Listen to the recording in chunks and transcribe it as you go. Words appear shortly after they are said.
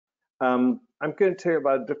I'm going to tell you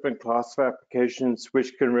about a different class of applications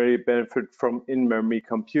which can really benefit from in-memory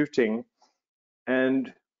computing.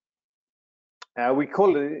 And we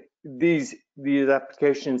call it these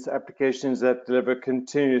applications that deliver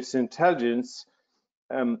continuous intelligence.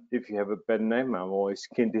 If you have a better name, I'm always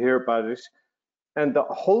keen to hear about it. And the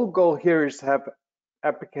whole goal here is to have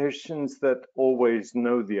applications that always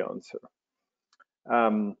know the answer.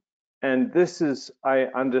 And this is, I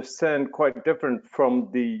understand, quite different from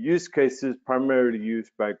the use cases primarily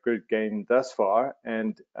used by GridGain thus far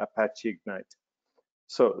and Apache Ignite.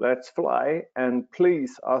 So let's fly, and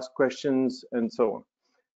please ask questions and so on.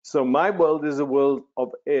 So my world is a world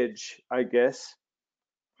of edge, I guess,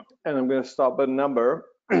 and I'm going to start with a number.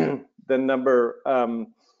 The number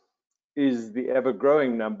is the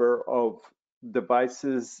ever-growing number of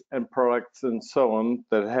devices and products and so on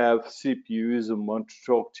that have CPUs and want to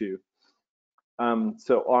talk to you.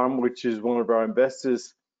 So ARM, which is one of our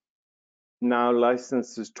investors, now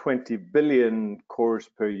licenses 20 billion cores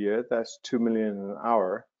per year. That's 2 million an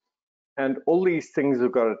hour. And all these things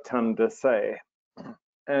have got a ton to say.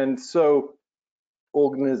 And so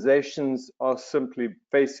organizations are simply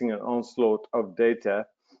facing an onslaught of data,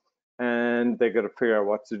 and they've got to figure out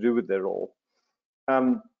what to do with it all.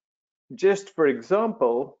 Just for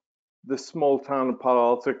example, the small town of Palo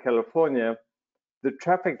Alto, California, the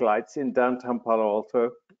traffic lights in downtown Palo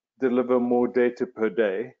Alto deliver more data per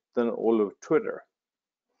day than all of Twitter.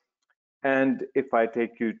 And if I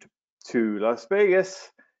take you to Las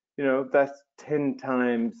Vegas, you know, that's 10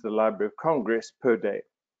 times the Library of Congress per day,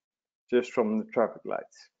 just from the traffic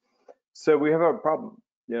lights. So we have a problem.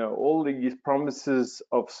 You know, all these promises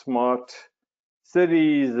of smart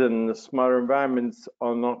cities and smarter environments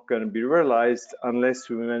are not going to be realized unless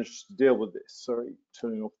we manage to deal with this. Sorry,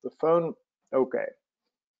 turning off the phone. Okay.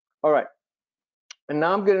 All right. And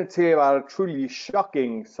now I'm going to tell you about a truly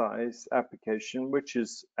shocking size application, which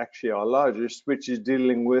is actually our largest, which is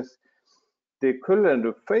dealing with the equivalent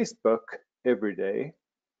of Facebook every day.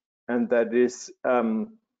 And that is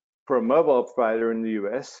for a mobile provider in the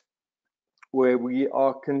US, where we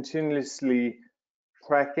are continuously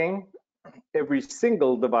tracking every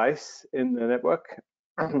single device in the network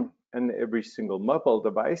and every single mobile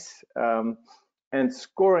device, and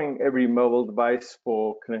scoring every mobile device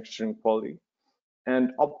for connection quality,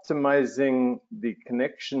 and optimizing the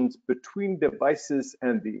connections between devices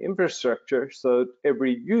and the infrastructure so that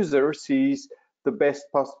every user sees the best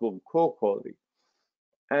possible call quality.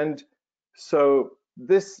 And so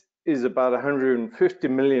this is about 150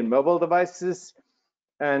 million mobile devices.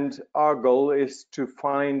 And our goal is to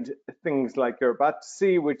find things like you're about to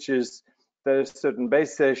see, which is that a certain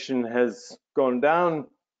base station has gone down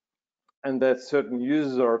and that certain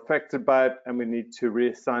users are affected by it, and we need to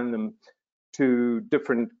reassign them to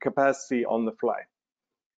different capacity on the fly.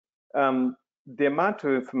 The amount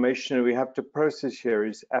of information we have to process here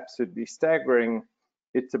is absolutely staggering.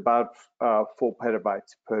 It's about 4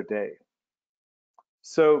 petabytes per day.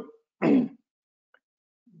 So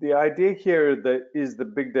the idea here that is the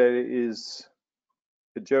big data is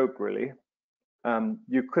a joke, really.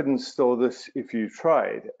 You couldn't store this if you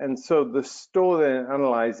tried. And so the store and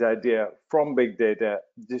analyze idea from big data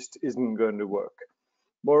just isn't going to work.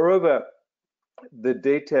 Moreover, the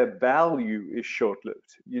data value is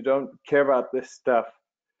short-lived. You don't care about this stuff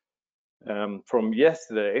from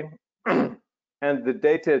yesterday, and the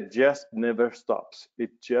data just never stops. It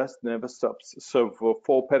just never stops. So for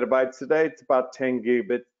 4 petabytes a day, it's about 10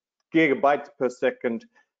 gigabytes per second,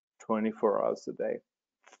 24 hours a day.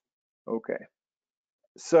 Okay.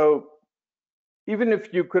 So even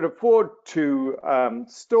if you could afford to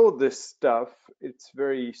store this stuff, it's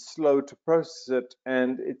very slow to process it,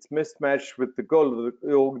 and it's mismatched with the goal of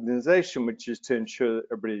the organization, which is to ensure that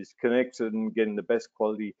everybody's connected and getting the best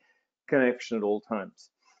quality connection at all times.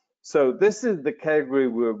 So this is the category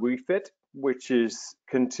where we fit, which is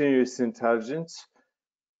continuous intelligence.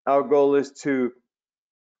 Our goal is to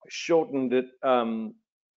shorten the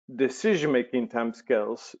decision-making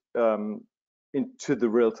timescales into the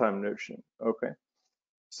real-time notion. Okay,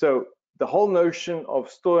 so the whole notion of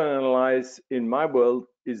store and analyze in my world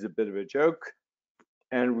is a bit of a joke,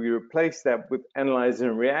 and we replace that with analyze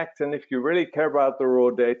and react. And if you really care about the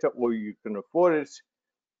raw data, or you can afford it,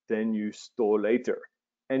 then you store later.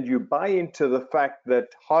 And you buy into the fact that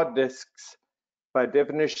hard disks, by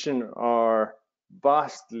definition, are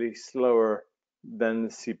vastly slower than the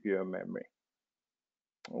CPU memory.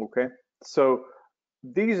 Okay, so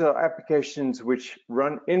these are applications which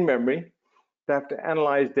run in memory. They have to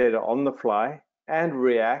analyze data on the fly and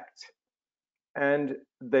react, and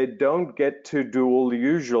they don't get to do all the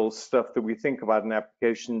usual stuff that we think about in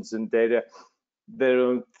applications and data. They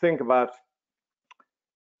don't think about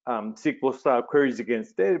SQL style queries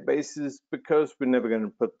against databases because we're never going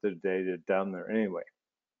to put the data down there anyway.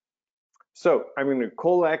 So I'm going to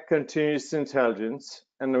call that continuous intelligence,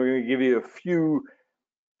 and I'm going to give you a few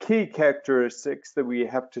key characteristics that we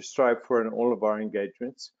have to strive for in all of our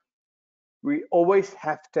engagements. We always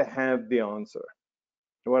have to have the answer.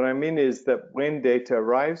 What I mean is that when data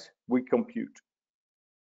arrives, we compute.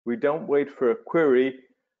 We don't wait for a query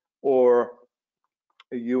or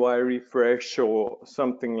a UI refresh or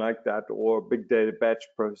something like that, or big data batch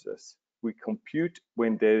process. We compute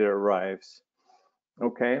when data arrives,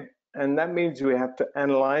 okay? And that means we have to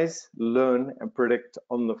analyze, learn, and predict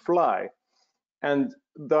on the fly. And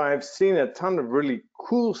though I've seen a ton of really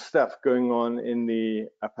cool stuff going on in the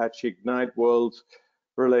Apache Ignite world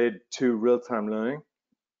related to real-time learning,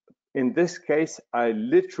 in this case, I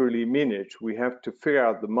literally mean it. We have to figure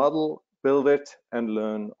out the model, build it, and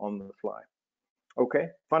learn on the fly. Okay,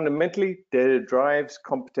 fundamentally, data drives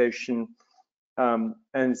computation, and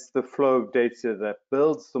it's the flow of data that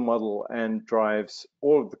builds the model and drives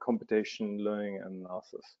all of the computation, learning, and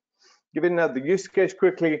analysis. Give it another use case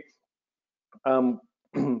quickly.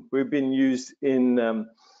 We've been used in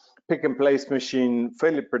pick and place machine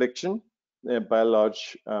failure prediction by a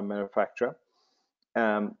large manufacturer.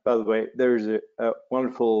 By the way, there is a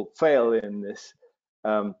wonderful fail in this,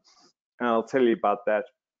 and I'll tell you about that.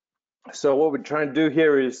 So what we're trying to do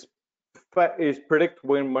here is predict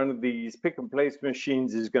when one of these pick and place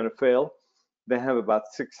machines is going to fail. They have about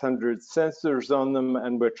 600 sensors on them,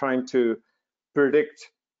 and we're trying to predict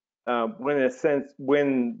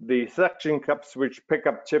when the suction cups which pick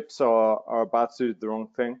up chips are about to do the wrong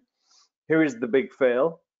thing. Here is the big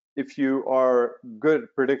fail. If you are good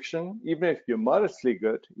at prediction, even if you're modestly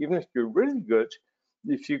good, even if you're really good,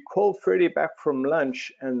 if you call Freddie back from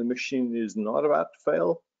lunch and the machine is not about to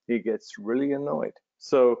fail, he gets really annoyed.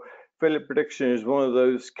 So failure prediction is one of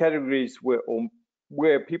those categories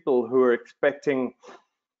where people who are expecting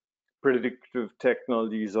predictive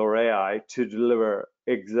technologies or AI to deliver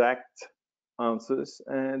exact answers,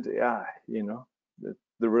 and you know,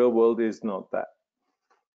 the real world is not that.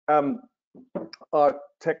 Our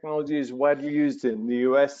technology is widely used in the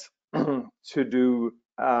US to do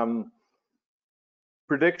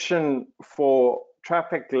prediction for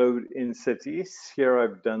traffic load in cities. Here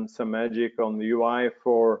I've done some magic on the UI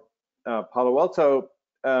for Palo Alto.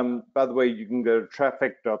 By the way, you can go to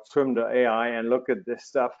traffic.swim.ai and look at this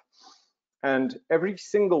stuff. And every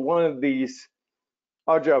single one of these,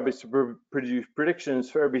 our job is to produce predictions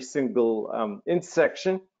for every single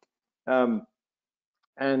intersection,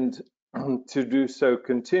 and to do so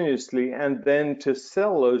continuously, and then to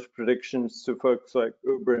sell those predictions to folks like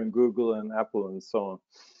Uber and Google and Apple and so on.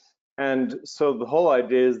 And so the whole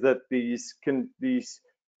idea is that we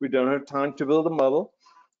don't have time to build a model,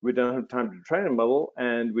 we don't have time to train a model,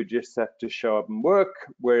 and we just have to show up and work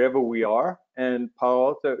wherever we are. And Palo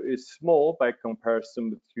Alto is small by comparison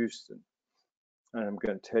with Houston. And I'm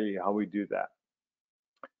going to tell you how we do that.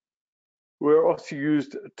 We're also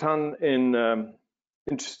used a ton in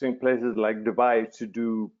interesting places like Dubai to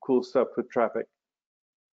do cool stuff with traffic.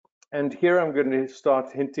 And here I'm going to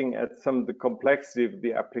start hinting at some of the complexity of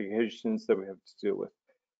the applications that we have to deal with.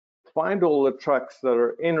 Find all the trucks that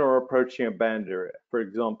are in or approaching a band area. For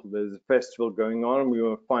example, there's a festival going on, and we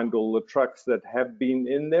want to find all the trucks that have been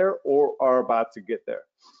in there or are about to get there.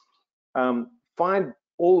 Find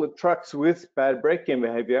all the trucks with bad braking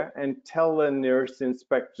behavior and tell the nearest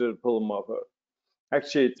inspector to pull them off.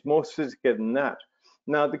 Actually, it's more sophisticated than that.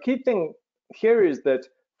 Now, the key thing here is that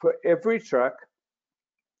for every truck,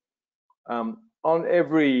 on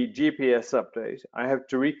every GPS update, I have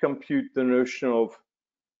to recompute the notion of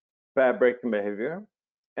bad braking behavior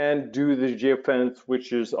and do the geofence,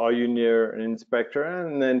 which is, are you near an inspector,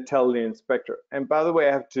 and then tell the inspector. And by the way,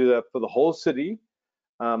 I have to do that for the whole city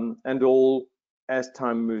and all as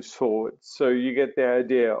time moves forward. So you get the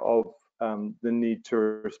idea of the need to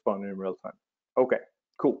respond in real time. Okay,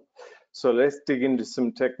 cool. So let's dig into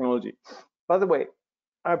some technology. By the way,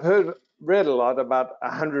 I've read a lot about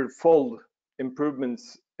 100-fold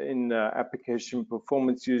improvements in application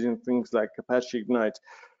performance using things like Apache Ignite.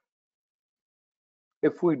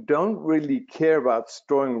 If we don't really care about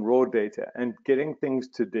storing raw data and getting things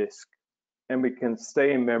to disk, and we can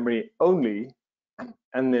stay in memory only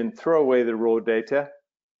and then throw away the raw data,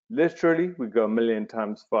 literally we go 1,000,000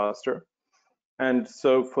 times faster. And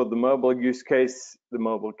so for the mobile use case, the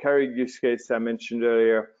mobile carrier use case I mentioned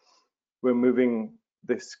earlier, we're moving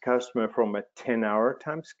this customer from a 10-hour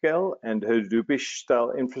timescale and Hadoop-ish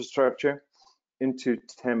style infrastructure into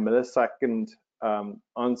 10-millisecond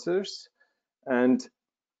answers. And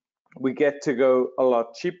we get to go a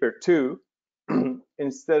lot cheaper too.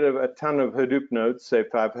 Instead of a ton of Hadoop nodes, say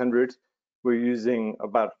 500, we're using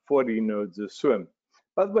about 40 nodes of SWIM.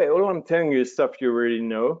 By the way, all I'm telling you is stuff you already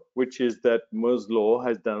know, which is that Moore's law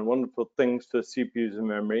has done wonderful things for CPUs and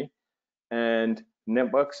memory, and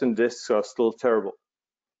networks and disks are still terrible.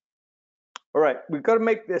 All right, we've got to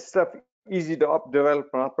make this stuff easy to develop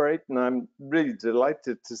and operate, and I'm really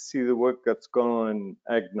delighted to see the work that's gone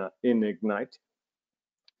on in Ignite.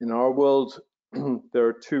 In our world, there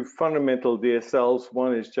are two fundamental DSLs.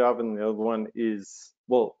 One is Java, and the other one is,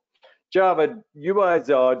 well, Java. UIs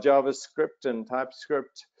are JavaScript and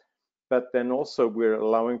TypeScript, but then also we're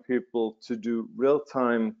allowing people to do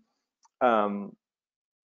real-time,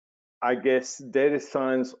 I guess, data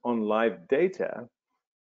science on live data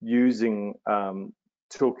using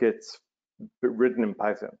toolkits written in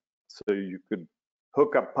Python. So you could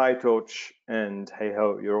hook up PyTorch and hey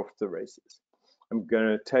ho, you're off to the races. I'm going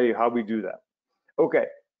to tell you how we do that. Okay,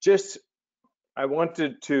 I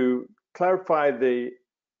wanted to clarify the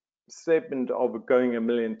statement of going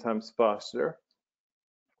 1,000,000 times faster.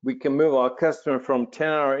 We can move our customer from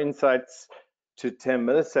 10-hour insights to 10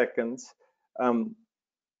 milliseconds.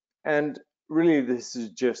 And really, this is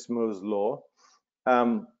just Moore's law.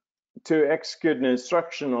 To execute an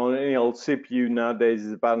instruction on any old CPU nowadays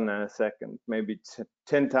is about a nanosecond, maybe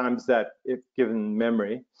 10 times that if given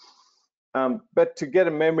memory. But to get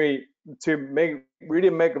a memory, to read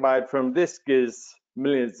a megabyte from disk is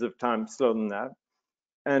millions of times slower than that.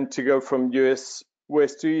 And to go from US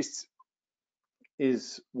west to east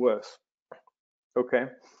is worse. Okay.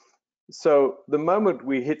 So the moment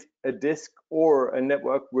we hit a disk or a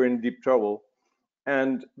network, we're in deep trouble.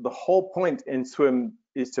 And the whole point in SWIM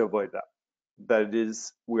is to avoid that. That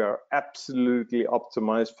is, we are absolutely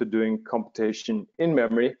optimized for doing computation in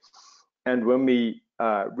memory. And when we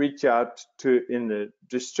reach out to in the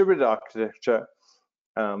distributed architecture,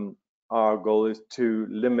 our goal is to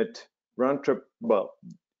limit round trip. Well,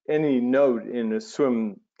 any node in a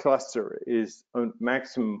SWIM cluster is a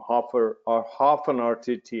maximum half an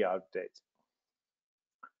RTT out of date.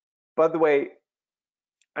 By the way,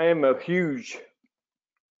 I am a huge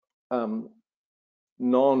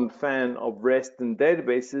non-fan of REST and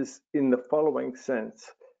databases in the following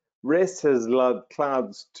sense. REST has allowed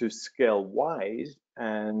clouds to scale wide,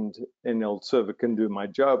 and an old server can do my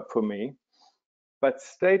job for me. But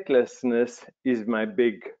statelessness is my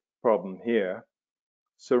big problem here.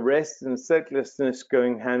 So REST and statelessness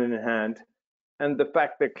going hand in hand, and the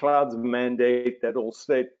fact that clouds mandate that all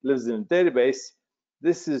state lives in a database,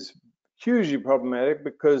 this is hugely problematic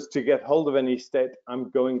because to get hold of any state,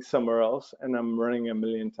 I'm going somewhere else and I'm running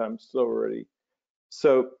 1,000,000 times slower already.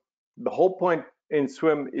 So the whole point in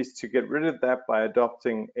SWIM is to get rid of that by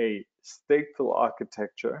adopting a stateful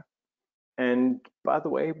architecture. And by the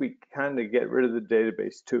way, we kind of get rid of the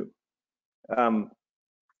database too.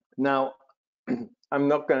 Now, I'm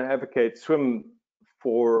not going to advocate SWIM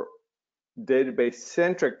for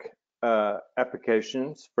database-centric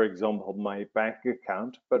applications, for example, my bank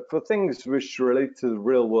account, but for things which relate to the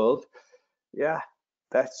real world, yeah,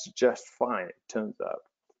 that's just fine, it turns out.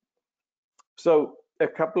 So a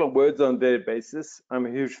couple of words on databases. I'm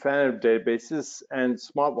a huge fan of databases and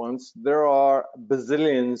smart ones. There are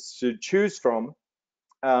bazillions to choose from,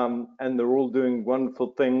 and they're all doing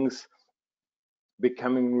wonderful things,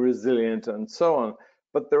 becoming resilient and so on.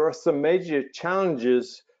 But there are some major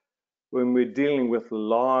challenges when we're dealing with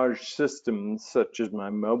large systems, such as my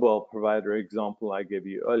mobile provider example I gave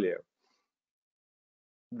you earlier.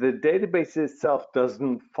 The database itself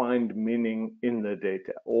doesn't find meaning in the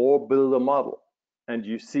data or build a model. And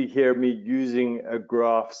you see here me using a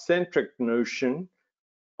graph-centric notion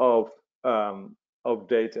of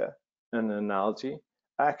data, an analogy.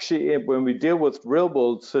 Actually, when we deal with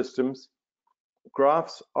real-world systems,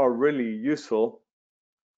 graphs are really useful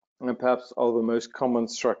and perhaps are the most common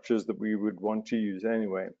structures that we would want to use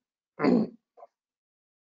anyway.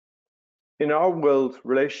 In our world,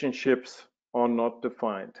 relationships are not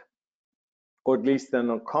defined, or at least they're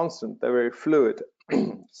not constant, they're very fluid.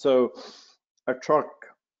 So a truck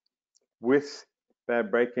with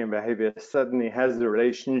bad braking behavior suddenly has a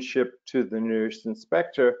relationship to the nearest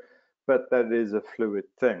inspector, but that is a fluid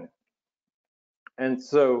thing. And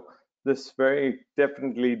so this very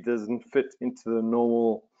definitely doesn't fit into the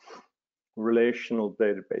normal relational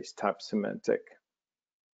database type semantic.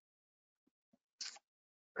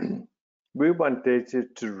 We want data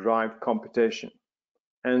to drive computation.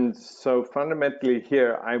 And so fundamentally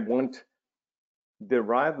here, I want the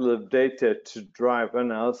arrival of data to drive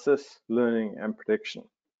analysis, learning, and prediction.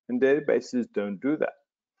 And databases don't do that.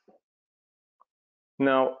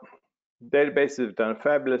 Now, Databases have done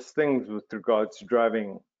fabulous things with regards to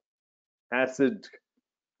driving ACID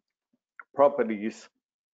properties,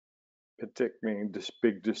 particularly in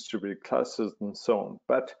big distributed clusters and so on.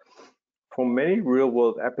 But for many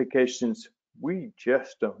real-world applications, we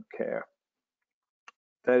just don't care.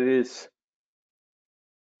 That is,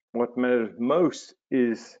 what matters most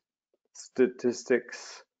is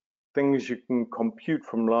statistics, things you can compute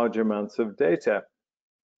from large amounts of data,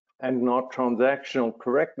 and not transactional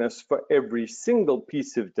correctness for every single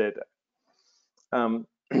piece of data.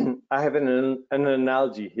 I have an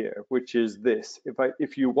analogy here, which is this: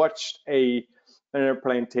 if you watched an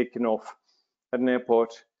airplane taking off at an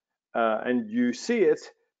airport and you see it,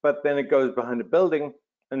 but then it goes behind a building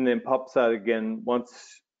and then pops out again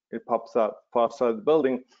once it pops out far side of the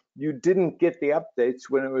building, you didn't get the updates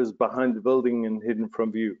when it was behind the building and hidden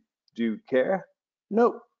from view. Do you care?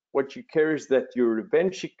 No. What you care is that you're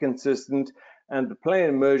eventually consistent and the plane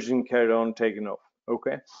emerged and carried on taking off.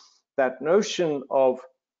 Okay, that notion of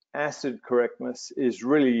ACID correctness is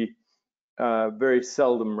really very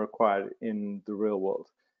seldom required in the real world.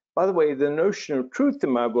 By the way, the notion of truth in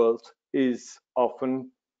my world is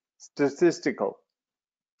often statistical.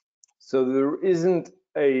 So there isn't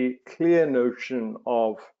a clear notion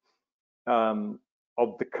of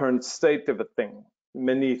the current state of a thing.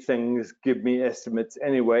 Many things give me estimates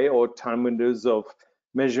anyway, or time windows of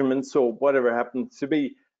measurements, or whatever happens to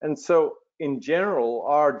be. And so in general,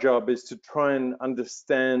 our job is to try and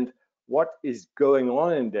understand what is going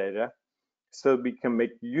on in data so we can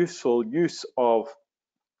make useful use of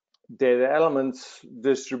data elements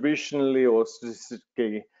distributionally or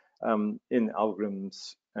statistically in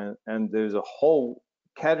algorithms. And there's a whole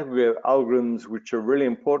category of algorithms which are really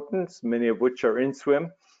important, many of which are in SWIM,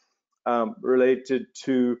 related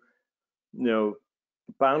to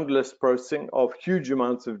boundless processing of huge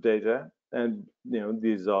amounts of data. And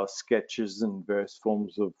these are sketches and various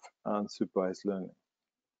forms of unsupervised learning.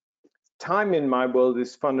 Time in my world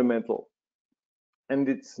is fundamental, and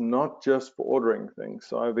it's not just for ordering things.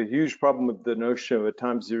 So I have a huge problem with the notion of a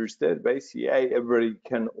time series database. Yeah, everybody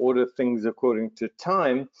can order things according to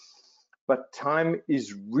time, but time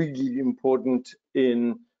is really important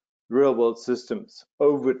in real world systems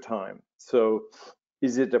over time. So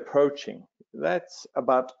is it approaching? That's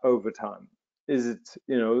about over time. Is it,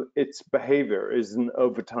 its behavior is an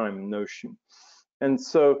over time notion. And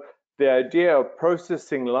so the idea of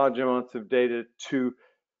processing large amounts of data to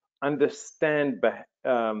understand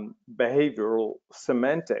behavioral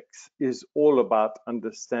semantics is all about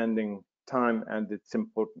understanding time and its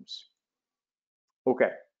importance.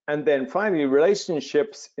 Okay, and then finally,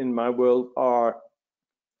 relationships in my world are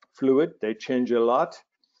fluid. They change a lot.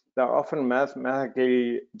 They're often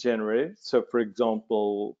mathematically generated. So for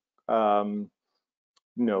example,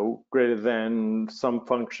 greater than some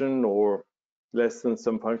function or less than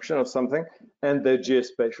some function or something, and they're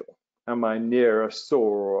geospatial. Am I near a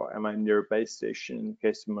store or am I near a base station in the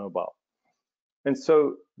case of mobile? And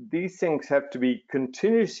so these things have to be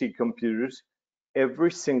continuously computed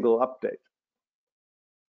every single update.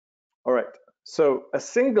 All right, so a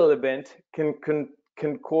single event can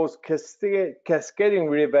cause cascading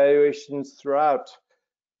reevaluations throughout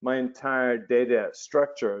my entire data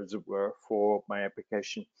structure, as it were, for my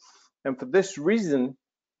application. And for this reason,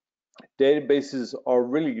 databases are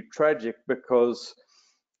really tragic, because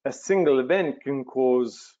a single event can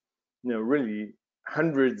cause, really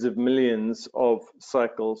hundreds of millions of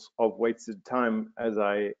cycles of wasted time as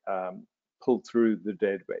I pull through the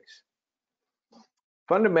database.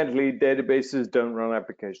 Fundamentally, databases don't run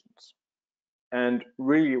applications. And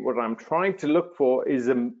really what I'm trying to look for is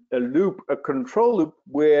a loop, a control loop,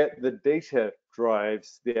 where the data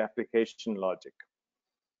drives the application logic.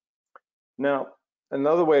 Now,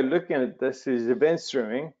 another way of looking at this is event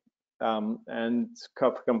streaming, and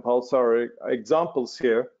Kafka and Pulse are examples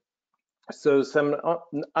here. So some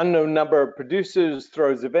unknown number of producers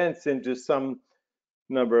throws events into some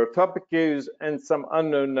number of topic queues, and some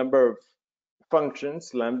unknown number of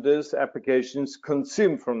functions, lambdas, applications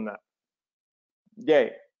consume from that.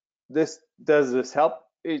 Yay. Does this help?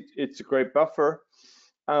 It's a great buffer.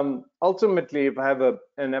 Ultimately, if I have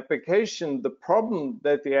an application, the problem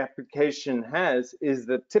that the application has is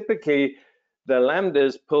that typically the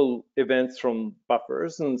lambdas pull events from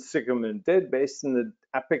buffers and stick them in a database, and the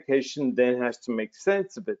application then has to make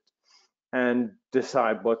sense of it and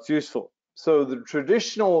decide what's useful. So the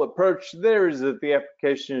traditional approach there is that the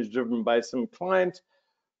application is driven by some client,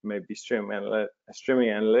 maybe streaming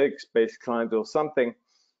analytics-based client or something.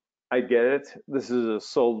 I get it. This is a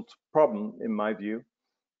solved problem in my view.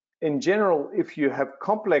 In general, if you have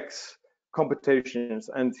complex computations,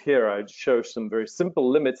 and here I show some very simple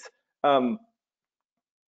limits, that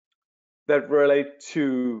relate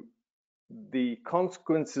to the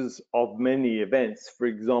consequences of many events, for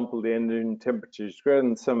example, the engine temperature is greater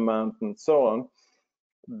than some amount and so on,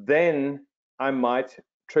 then I might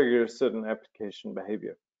trigger a certain application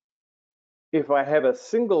behavior. If I have a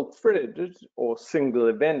single threaded or single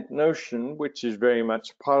event notion, which is very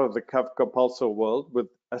much part of the Kafka Pulsar world with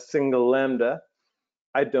a single lambda,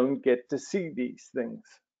 I don't get to see these things.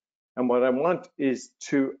 And what I want is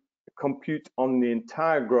to compute on the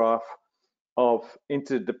entire graph of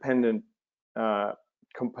interdependent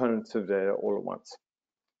components of data all at once.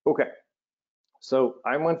 Okay, so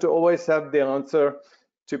I want to always have the answer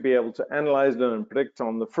to be able to analyze, learn, and predict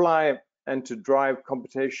on the fly, and to drive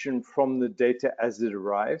computation from the data as it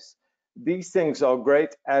arrives. These things are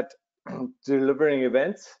great at delivering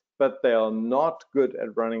events, but they are not good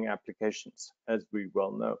at running applications, as we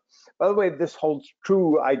well know. By the way, this holds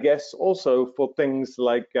true, I guess, also for things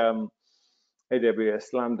like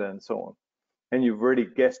AWS Lambda and so on. And you've already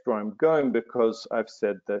guessed where I'm going because I've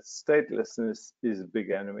said that statelessness is a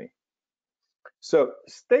big enemy. So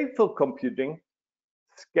stateful computing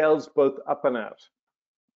scales both up and out.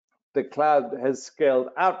 The cloud has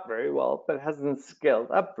scaled out very well, but hasn't scaled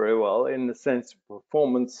up very well in the sense of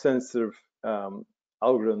performance sensitive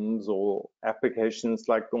algorithms or applications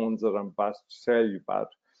like the ones that I'm about to tell you about.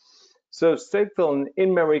 So stateful and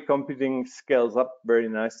in-memory computing scales up very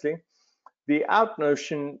nicely. The out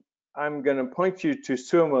notion, I'm going to point you to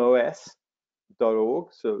SWIM.org.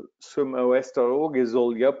 So SWIM.org is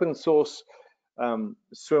all the open source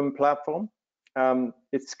SWIM platform.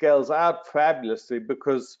 It scales out fabulously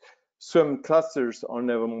because SWIM clusters are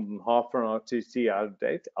never more than half an RTC out of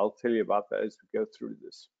date. I'll tell you about that as we go through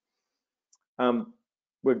this.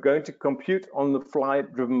 We're going to compute on the fly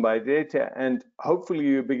driven by data, and hopefully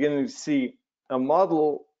you're beginning to see a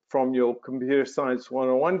model from your computer science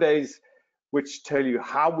 101 days which tell you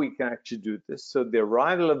how we can actually do this. So the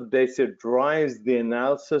arrival of data drives the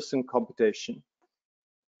analysis and computation.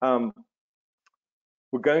 We're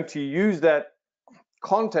going to use that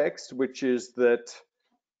context, which is that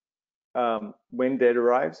when data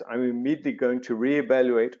arrives, I'm immediately going to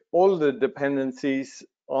reevaluate all the dependencies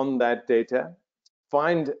on that data,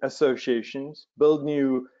 find associations, build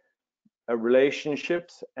new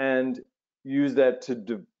relationships, and use that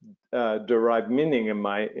to derive meaning in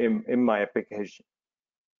my application.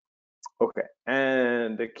 Okay,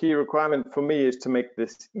 and the key requirement for me is to make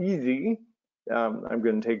this easy. I'm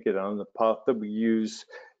going to take it on the path that we use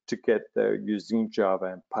to get there using Java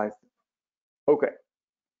and Python. Okay,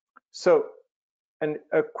 so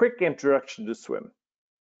a quick introduction to SWIM.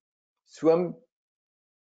 SWIM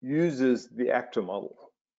uses the actor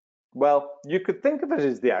model. Well, you could think of it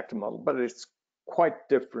as the actor model, but it's quite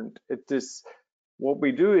different. It is, what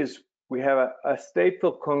we do is we have a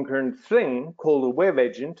stateful concurrent thing called a web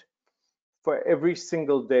agent for every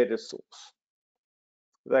single data source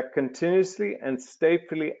that continuously and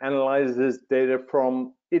statefully analyzes data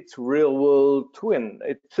from its real world twin,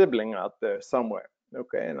 its sibling out there somewhere.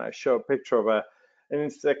 Okay, and I show a picture of an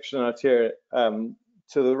intersection out here.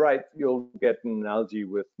 To the right, you'll get an analogy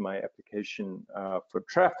with my application for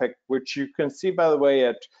traffic, which you can see, by the way,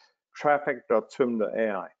 at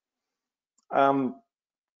traffic.swim.ai.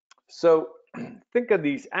 So think of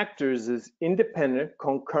these actors as independent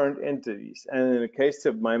concurrent entities. And in the case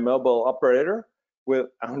of my mobile operator with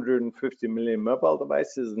 150 million mobile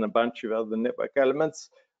devices and a bunch of other network elements,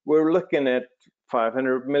 we're looking at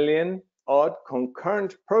 500 million odd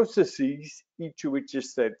concurrent processes, each of which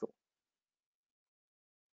is stateful.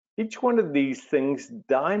 Each one of these things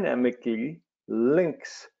dynamically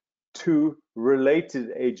links to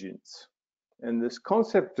related agents. And this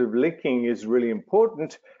concept of linking is really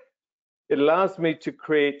important. It allows me to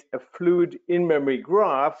create a fluid in-memory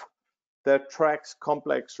graph that tracks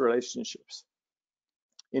complex relationships.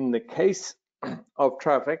 In the case of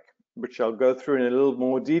traffic, which I'll go through in a little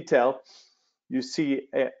more detail, you see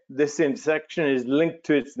this intersection is linked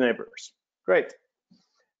to its neighbors. Great.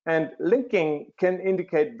 And linking can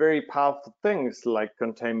indicate very powerful things like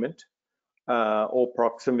containment or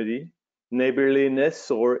proximity, neighborliness,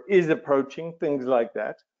 or is approaching, things like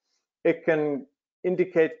that. It can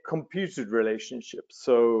indicate computed relationships,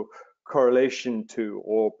 so correlation to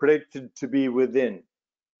or predicted to be within.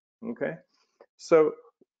 Okay, so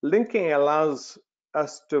linking allows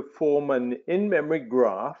us to form an in-memory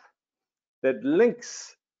graph that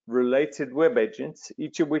links related web agents,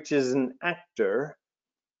 each of which is an actor,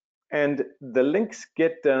 and the links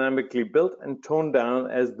get dynamically built and torn down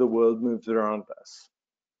as the world moves around us.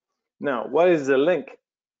 Now, what is a link?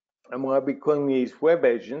 And why are we calling these web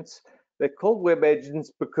agents? They're called web agents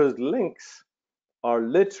because links are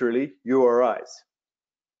literally URIs.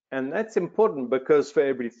 And that's important because for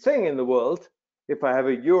everything in the world, if I have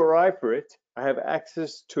a URI for it, I have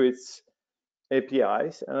access to its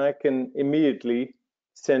APIs, and I can immediately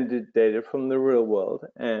send it data from the real world,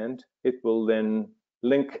 and it will then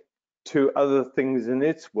link to other things in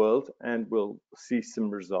its world, and we'll see some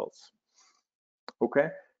results. Okay,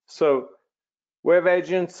 so web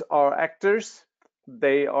agents are actors.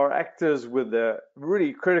 They are actors with a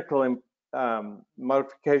really critical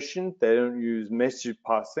modification. They don't use message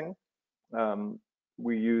passing.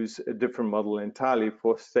 We use a different model entirely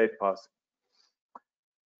for state passing.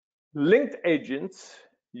 Linked agents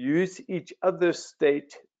use each other's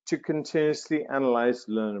state to continuously analyze,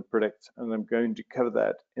 learn, and predict. And I'm going to cover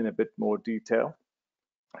that in a bit more detail.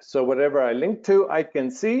 So whatever I link to, I can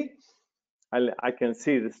see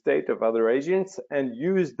the state of other agents and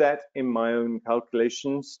use that in my own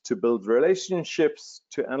calculations to build relationships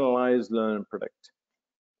to analyze, learn, and predict.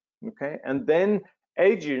 Okay, and then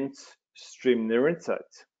agents stream their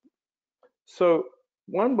insights. So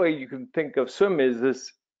one way you can think of SWIM is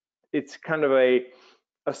this: it's kind of a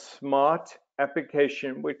smart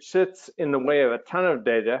application which sits in the way of a ton of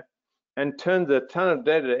data and turns a ton of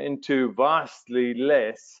data into vastly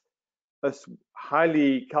less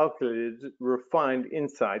highly calculated, refined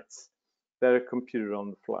insights that are computed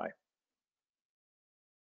on the fly.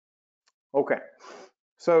 Okay,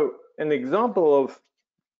 so an example of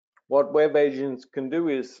what web agents can do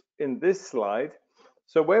is in this slide.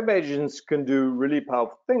 So web agents can do really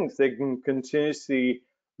powerful things. They can continuously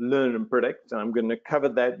learn and predict. I'm going to cover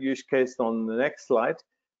that use case on the next slide.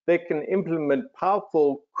 They can implement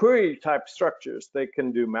powerful query type structures. They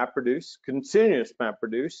can do MapReduce, continuous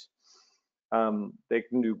MapReduce. They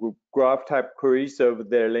can do graph type queries over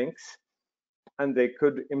their links, and they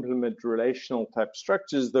could implement relational type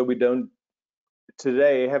structures, though we don't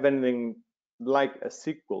today have anything like a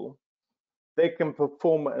SQL. They can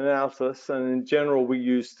perform analysis, and in general we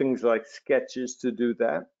use things like sketches to do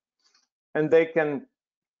that. And they can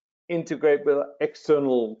integrate with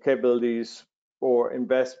external capabilities or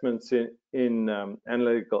investments in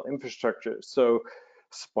analytical infrastructure, so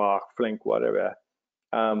Spark, Flink, whatever.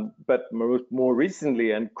 But more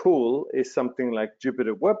recently and cool is something like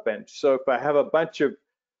Jupyter Workbench. So if I have a bunch of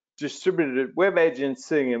distributed web agents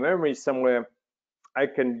sitting in memory somewhere, I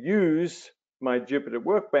can use my Jupyter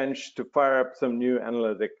Workbench to fire up some new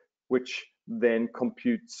analytic, which then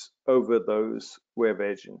computes over those web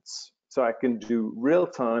agents. So I can do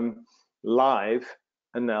real-time live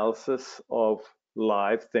analysis of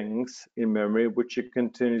live things in memory, which are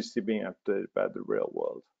continuously being updated by the real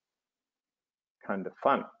world. Kind of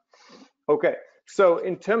fun. Okay, so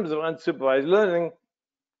in terms of unsupervised learning,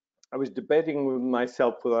 I was debating with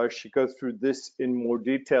myself whether I should go through this in more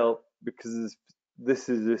detail because this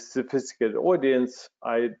is a sophisticated audience.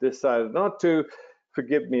 I decided not to.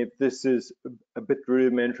 Forgive me if this is a bit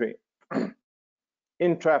rudimentary.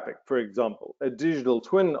 In traffic, for example, a digital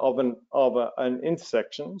twin of an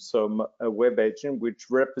intersection, so a web agent which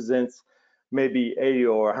represents maybe 80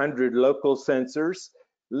 or 100 local sensors,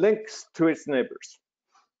 links to its neighbors.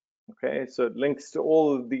 Okay, so it links to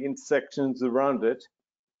all of the intersections around it,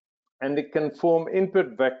 and it can form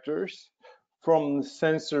input vectors from the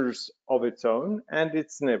sensors of its own and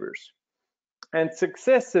its neighbors, and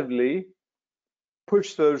successively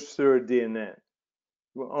push those through a DNN.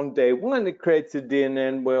 On day one, it creates a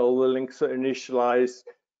DNN where all the links are initialized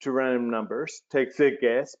to random numbers, takes a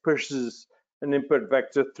guess, pushes an input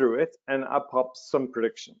vector through it, and up pops some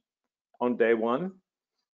prediction. On day one,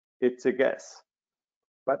 it's a guess.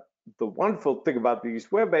 But the wonderful thing about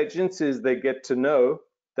these web agents is they get to know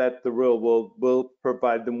that the real world will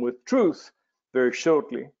provide them with truth very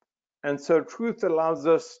shortly. And so truth allows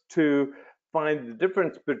us to find the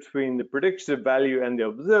difference between the predicted value and the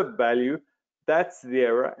observed value. That's the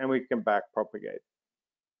error, and we can back propagate.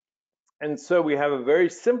 And so we have a very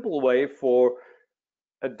simple way for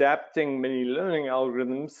adapting many learning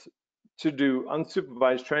algorithms to do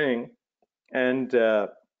unsupervised training. And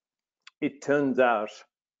it turns out,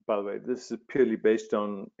 by the way, this is purely based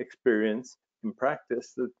on experience and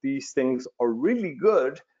practice, that these things are really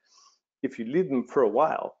good if you leave them for a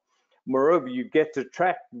while. Moreover, you get to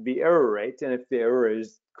track the error rate, and if the error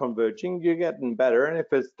is converging, you're getting better, and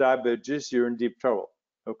if it diverges, you're in deep trouble,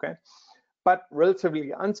 okay? But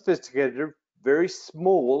relatively unsophisticated, very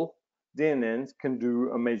small DNNs can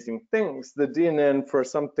do amazing things. The DNN for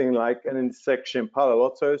something like an intersection in Palo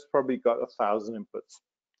Alto has probably got 1,000 inputs,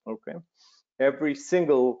 okay? Every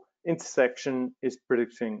single intersection is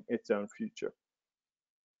predicting its own future.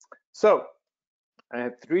 So I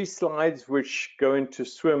have 3 slides which go into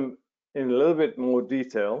SWIM in a little bit more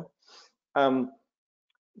detail.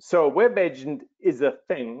 So a web agent is a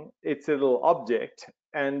thing, it's a little object.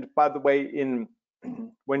 And by the way,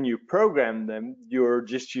 when you program them, you're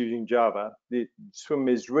just using Java. The SWIM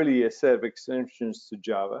is really a set of extensions to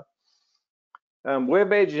Java.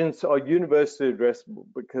 Web agents are universally addressable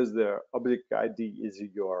because their object ID is a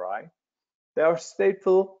URI. They are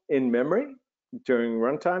stateful in memory during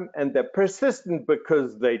runtime, and they're persistent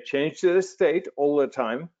because they change their state all the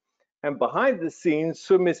time. And behind the scenes,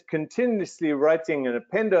 SWIM is continuously writing an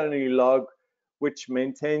append-only log which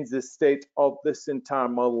maintains the state of this entire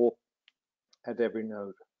model at every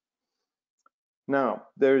node. Now,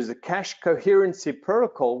 there is a cache coherency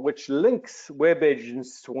protocol which links web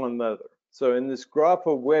agents to one another. So in this graph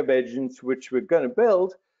of web agents which we're going to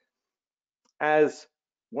build, as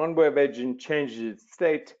one web agent changes its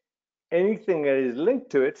state, anything that is linked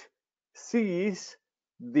to it sees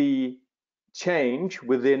the change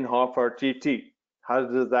within half RTT. How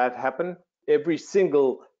does that happen? Every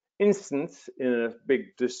single instance in a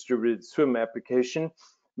big distributed SWIM application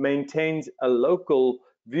maintains a local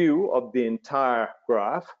view of the entire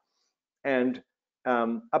graph and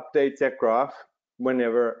updates that graph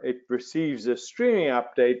whenever it receives a streaming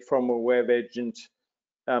update from a web agent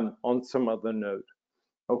on some other node.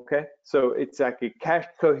 Okay, so it's like a cache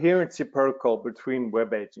coherency protocol between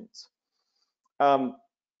web agents.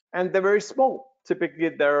 And they're very small. Typically,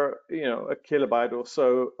 they're a kilobyte or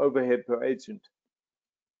so overhead per agent.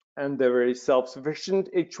 And they're very self-sufficient.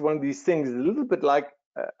 Each one of these things is a little bit like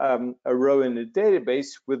a row in a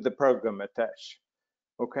database with the program attached.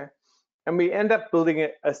 Okay, and we end up building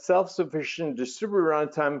a self-sufficient distributed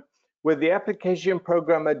runtime where the application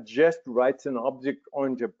programmer just writes an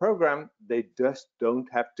object-oriented program. They just don't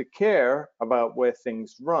have to care about where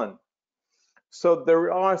things run. So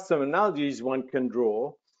there are some analogies one can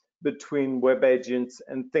draw between web agents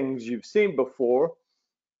and things you've seen before.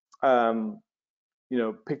 Picking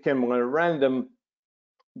one at random,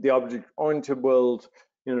 the object-oriented world,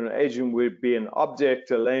 an agent would be an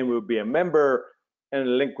object, a lane would be a member, and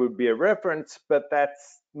a link would be a reference, but that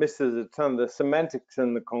misses a ton of the semantics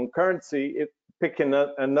and the concurrency. If picking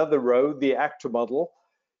another row, the actor model,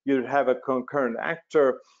 you'd have a concurrent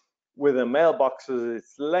actor with a mailbox as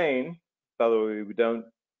its lane. By the way, we don't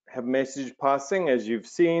have message passing, as you've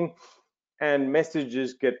seen, and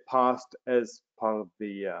messages get passed as part of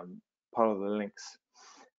the links.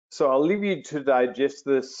 So I'll leave you to digest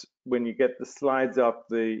this when you get the slides of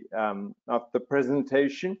the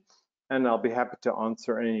presentation, and I'll be happy to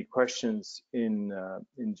answer any questions in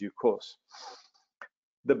due course.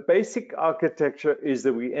 The basic architecture is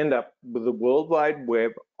that we end up with a World Wide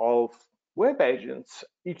Web of web agents,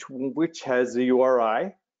 each of which has a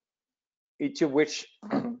URI, each of which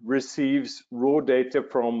receives raw data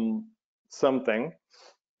from something,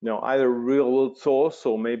 either a real-world source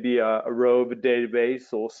or maybe a row of a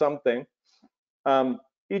database or something,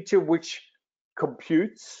 each of which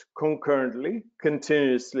computes concurrently,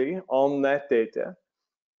 continuously on that data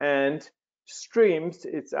and streams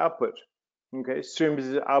its output. Okay, streams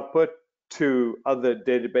its output to other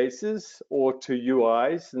databases or to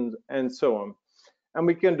UIs and so on. And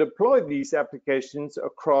we can deploy these applications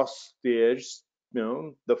across the edge,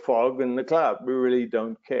 the fog and the cloud. We really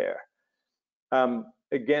don't care.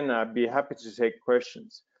 Again, I'd be happy to take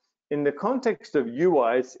questions. In the context of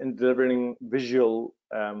UIs and delivering visual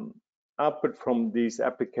output from these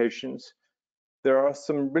applications, there are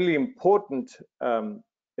some really important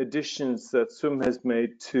additions that SWIM has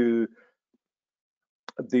made to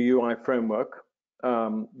the UI framework.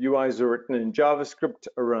 UIs are written in JavaScript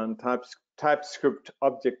around TypeScript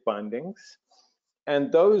object bindings,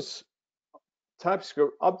 and those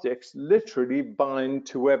TypeScript objects literally bind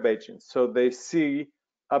to web agents. So they see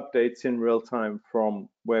updates in real time from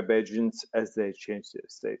web agents as they change their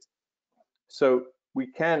state. So we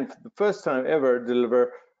can, for the first time ever,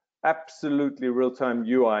 deliver absolutely real-time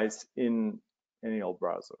UIs in any old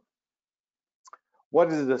browser.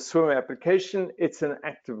 What is a SWIM application? It's an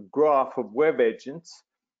active graph of web agents.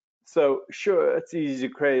 So sure, it's easy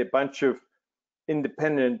to create a bunch of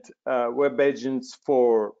independent web agents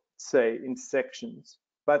for, say, intersections,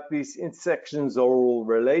 but these intersections are all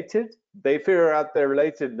related. They figure out their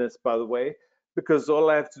relatedness, by the way, because all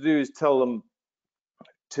I have to do is tell them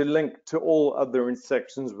to link to all other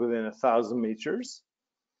intersections within 1,000 meters,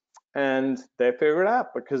 and they figure it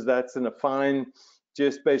out because that's an affine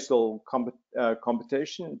geospatial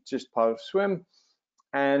computation, just part of SWIM,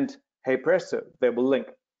 and hey presto, they will link.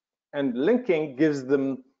 And linking gives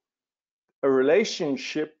them a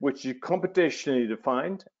relationship which is computationally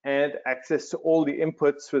defined and access to all the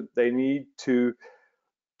inputs that they need to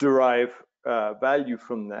derive value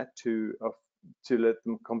from that to to let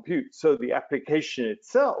them compute. So the application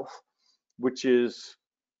itself, which is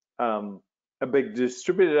a big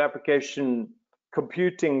distributed application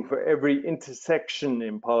computing for every intersection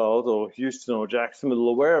in Palo Alto or Houston or Jacksonville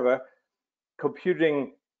or wherever,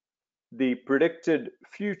 computing the predicted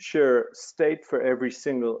future state for every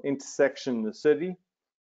single intersection in the city,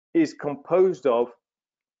 is composed of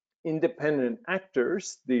independent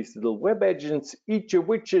actors, these little web agents, each of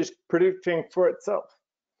which is predicting for itself.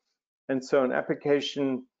 And so an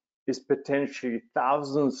application is potentially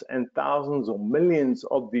thousands and thousands or millions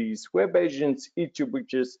of these web agents, each of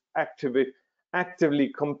which is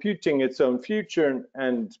actively computing its own future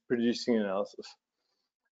and producing analysis.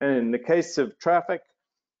 And in the case of traffic,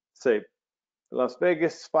 say Las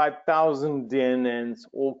Vegas, 5,000 DNNs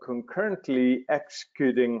all concurrently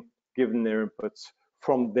executing given their inputs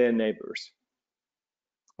from their neighbors.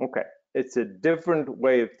 Okay, it's a different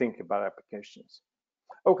way of thinking about applications.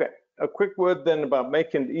 Okay, a quick word then about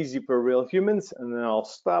making it easy for real humans, and then I'll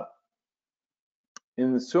stop.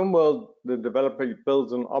 In the SWIM world, the developer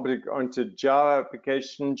builds an object-oriented Java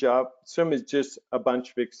application. SWIM is just a bunch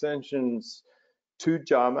of extensions to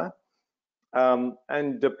Java,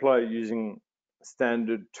 and deploy using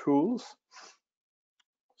standard tools.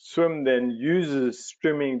 SWIM then uses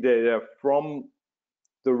streaming data from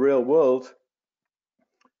the real world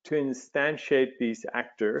to instantiate these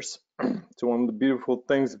actors. So one of the beautiful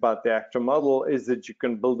things about the actor model is that you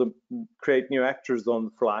can create new actors on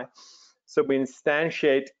the fly. So we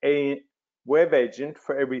instantiate a web agent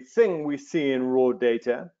for everything we see in raw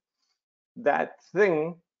data. That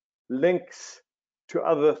thing links to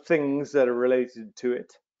other things that are related to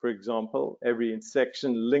it. For example, every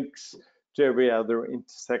intersection links to every other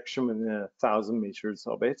intersection within 1,000 meters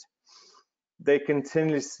of it. They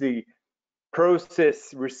continuously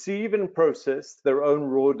receive and process their own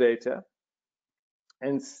raw data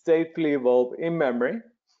and statefully evolve in memory,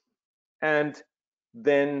 and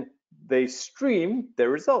then they stream their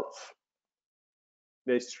results.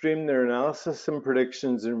 They stream their analysis and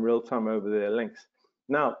predictions in real time over their links.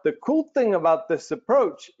 Now, the cool thing about this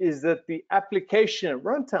approach is that the application at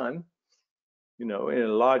runtime, you know, in a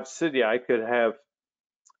large city, I could have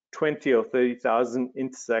 20 or 30,000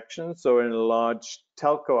 intersections. So in a large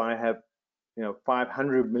telco, I have, you know,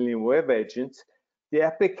 500 million web agents. The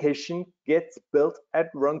application gets built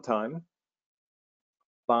at runtime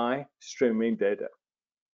by streaming data.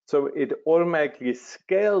 So it automatically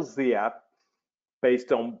scales the app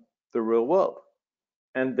based on the real world.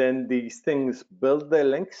 And then these things build their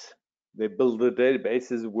links, they build the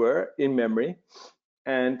database as it were in memory,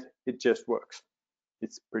 and it just works.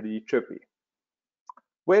 It's pretty trippy.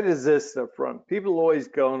 Where does this stuff run? People always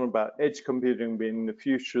go on about edge computing being the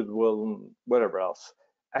future of the world and whatever else.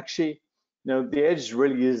 Actually, you know, the edge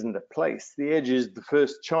really isn't a place. The edge is the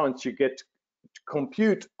first chance you get to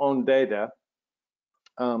compute on data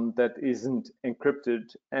that isn't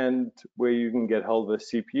encrypted and where you can get hold of a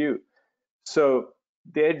CPU. So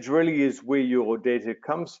the edge really is where your data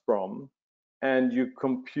comes from, and you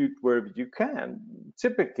compute wherever you can,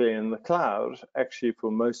 typically in the cloud, actually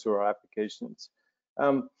for most of our applications.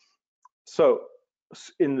 So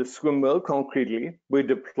in the SWIM world, concretely, we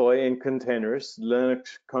deploy in containers,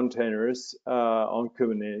 Linux containers on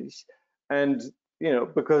Kubernetes. And, you know,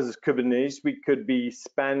 because it's Kubernetes, we could be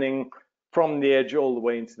spanning from the edge all the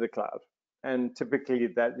way into the cloud. And typically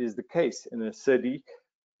that is the case in a city.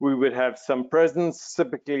 We would have some presence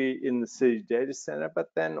typically in the city data center, but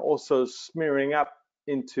then also smearing up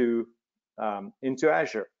into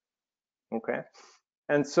Azure, okay?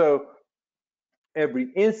 And so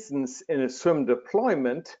every instance in a SWIM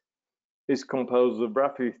deployment is composed of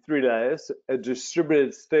roughly 3 layers: a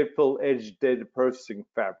distributed stateful edge data processing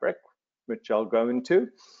fabric, which I'll go into,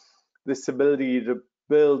 this ability to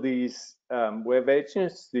build these web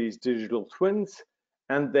agents, these digital twins,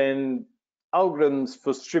 and then algorithms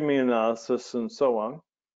for streaming analysis and so on.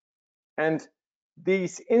 And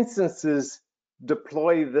these instances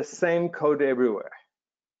deploy the same code everywhere.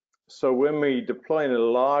 So when we deploy in a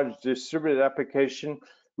large distributed application,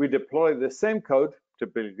 we deploy the same code,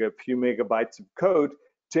 typically a few megabytes of code,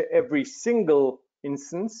 to every single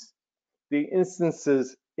instance. The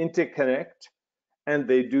instances interconnect, and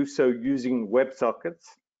they do so using WebSockets.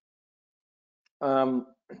 And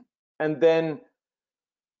then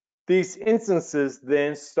these instances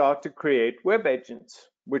then start to create web agents,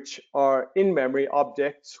 which are in-memory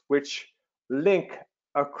objects which link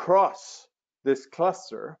across this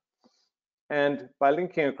cluster. And by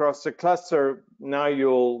linking across the cluster, now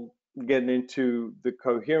you'll get into the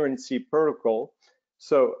coherency protocol.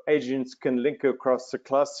 So agents can link across the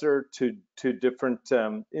cluster to different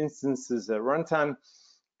instances at runtime.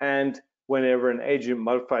 And whenever an agent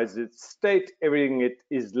modifies its state, everything it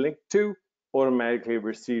is linked to automatically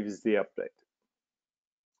receives the update.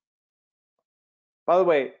 By the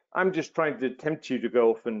way, I'm just trying to tempt you to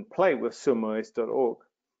go off and play with SWIM.AI.org.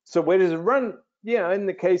 So where does it run? Yeah, in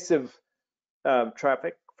the case of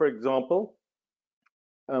traffic, for example,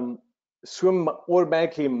 SWIM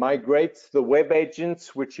automatically migrates the web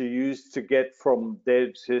agents which are used to get from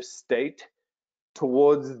data to state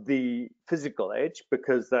towards the physical edge,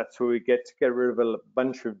 because that's where we get rid of a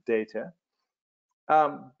bunch of data.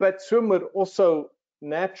 But SWIM would also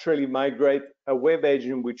naturally migrate a web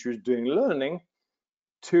agent which was doing learning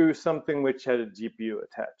to something which had a GPU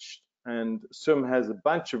attached. And SWIM has a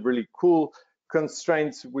bunch of really cool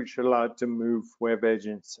constraints which allow it to move web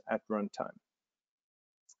agents at runtime.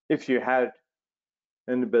 If you had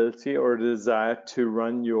an ability or a desire to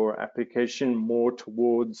run your application more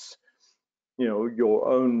towards, your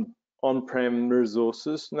own on-prem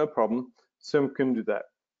resources, no problem. SWIM can do that.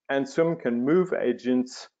 And SWIM can move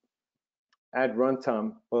agents at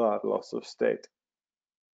runtime without loss of state.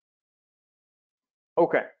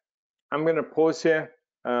 Okay, I'm going to pause here,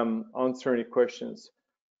 answer any questions.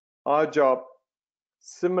 Our job,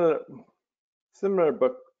 similar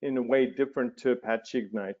but in a way different to Apache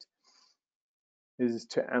Ignite, is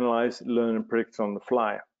to analyze, learn, and predict on the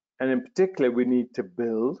fly. And in particular, we need to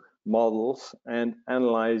build models and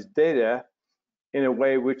analyze data in a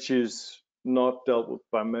way which is not dealt with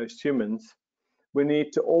by most humans. We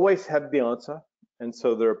need to always have the answer. And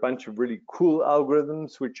so there are a bunch of really cool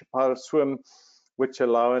algorithms which are part of SWIM, which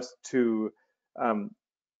allow us to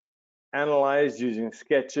analyze using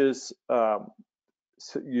sketches,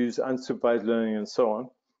 use unsupervised learning, and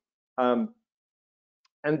so on.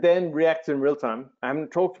 And then react in real time. I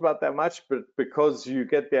haven't talked about that much, but because you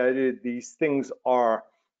get the idea, these things are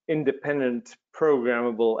independent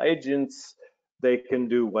programmable agents. They can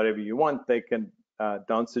do whatever you want. They can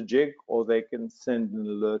dance a jig, or they can send an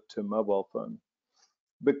alert to a mobile phone.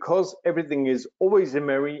 Because everything is always in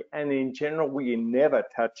memory, and in general, we never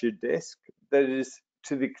touch a disk. That is,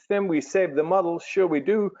 to the extent we save the model, sure we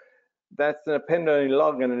do. That's an append-only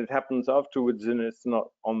log, and it happens afterwards, and it's not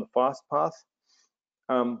on the fast path.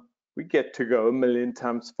 We get to go 1,000,000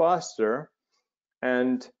 times faster,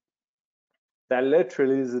 and that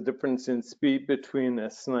literally is the difference in speed between a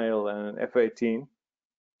snail and an F-18.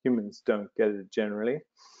 Humans don't get it generally.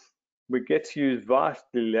 We get to use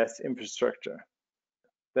vastly less infrastructure.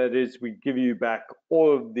 That is, we give you back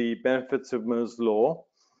all of the benefits of Moore's law,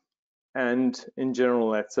 and in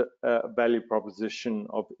general, that's a value proposition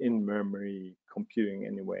of in-memory computing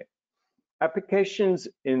anyway. Applications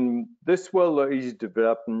in this world are easy to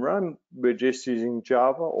develop and run. We're just using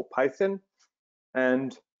Java or Python,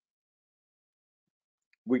 and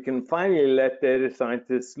we can finally let data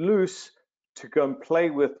scientists loose to go and play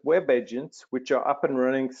with web agents, which are up and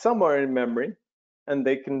running somewhere in memory, and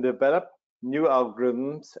they can develop new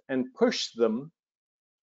algorithms and push them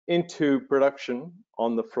into production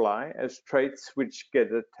on the fly as traits which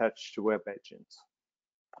get attached to web agents.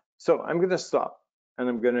 So I'm going to stop. And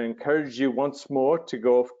I'm going to encourage you once more to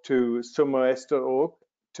go off to SWIM.AI.org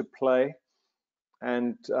to play.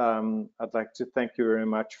 And I'd like to thank you very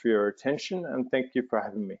much for your attention, and thank you for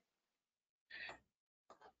having me.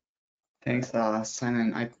 Thanks,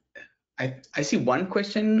 Simon. I see one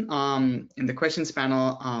question in the questions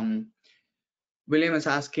panel. William is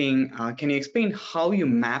asking, can you explain how you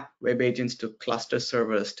map web agents to cluster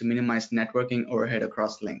servers to minimize networking overhead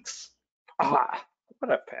across links?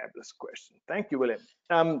 What a fabulous question. Thank you, William.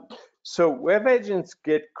 So web agents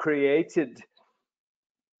get created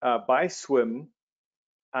by SWIM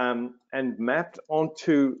and mapped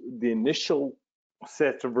onto the initial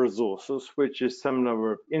set of resources, which is some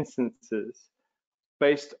number of instances,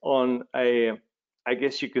 based on I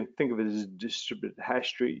guess you can think of it as a distributed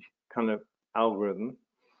hash tree kind of algorithm.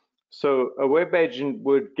 So a web agent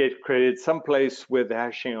would get created someplace where the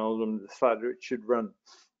hashing algorithm decided it should run.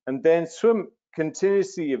 And then SWIM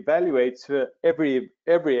continuously evaluates for every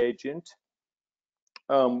agent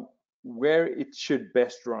where it should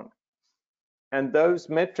best run. And those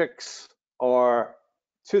metrics are,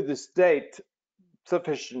 to this date,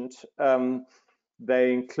 sufficient.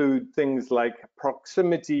 They include things like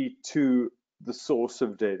proximity to the source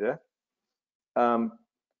of data,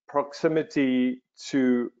 proximity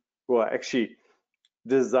to, well, actually,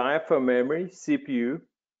 desire for memory, CPU,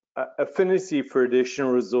 affinity for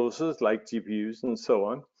additional resources like GPUs and so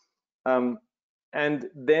on. And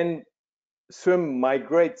then SWIM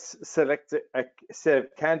migrates, select a set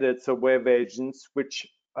of candidates or web agents, which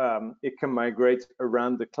it can migrate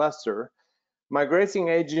around the cluster. Migrating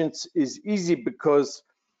agents is easy because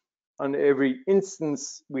on every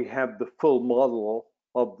instance, we have the full model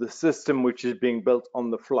of the system which is being built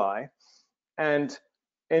on the fly, and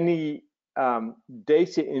any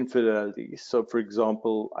data infidelities. So, for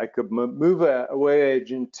example, I could move a web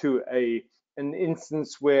agent to an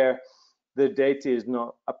instance where the data is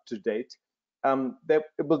not up to date. That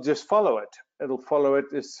it will just follow it. It'll follow it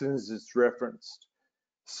as soon as it's referenced.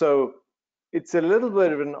 So it's a little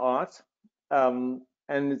bit of an art, and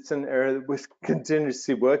it's an area that we're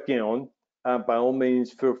continuously working on. By all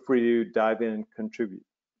means, feel free to dive in and contribute.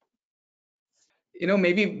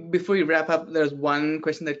 Maybe before we wrap up, there's one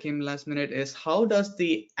question that came last minute is, how does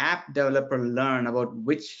the app developer learn about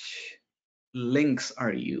which links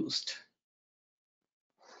are used?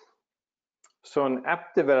 So an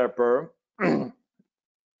app developer,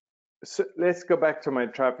 so let's go back to my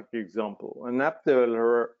traffic example. An app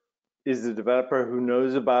developer is a developer who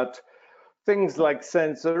knows about things like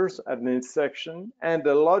sensors at an intersection and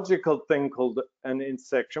a logical thing called an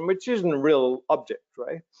intersection, which isn't a real object,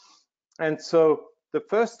 right? And so the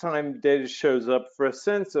first time data shows up for a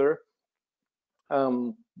sensor,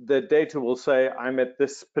 the data will say, I'm at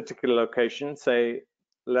this particular location, say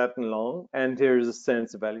Latin Long, and here's a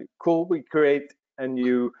sensor value. Cool, we create a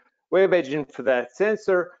new web agent for that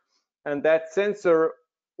sensor, and that sensor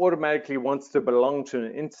automatically wants to belong to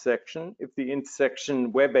an intersection. If the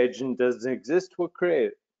intersection web agent doesn't exist, we'll create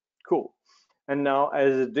it. Cool. And now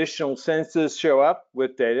as additional sensors show up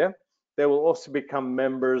with data, they will also become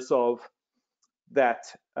members of that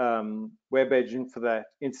web agent for that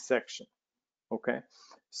intersection. Okay,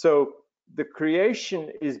 so the creation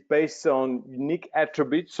is based on unique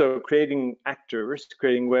attributes. So creating actors,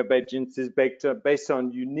 creating web agents is based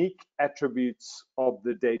on unique attributes of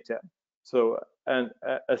the data. So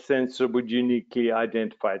a sensor would uniquely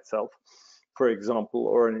identify itself, for example,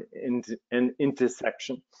 or an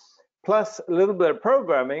intersection. Plus a little bit of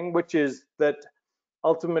programming, which is that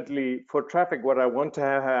ultimately for traffic, what I want to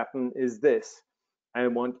have happen is this. I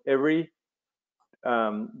want every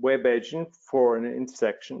web agent for an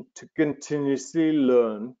intersection to continuously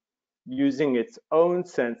learn using its own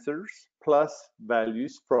sensors plus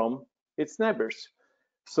values from its neighbors.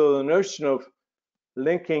 So the notion of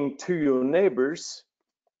linking to your neighbors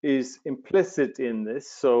is implicit in this.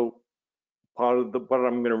 So part of what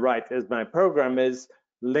I'm going to write as my program is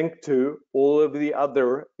link to all of the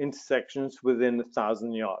other intersections within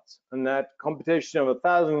 1,000 yards. And that computation of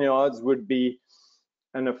 1,000 yards would be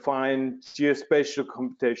an affine geospatial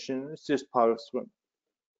computation. It's just part of SWIM.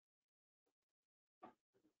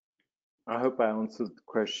 I hope I answered the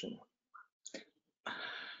question.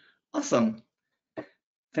 Awesome.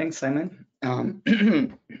 Thanks, Simon.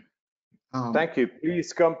 Thank you.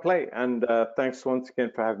 Please come play, and thanks once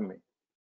again for having me.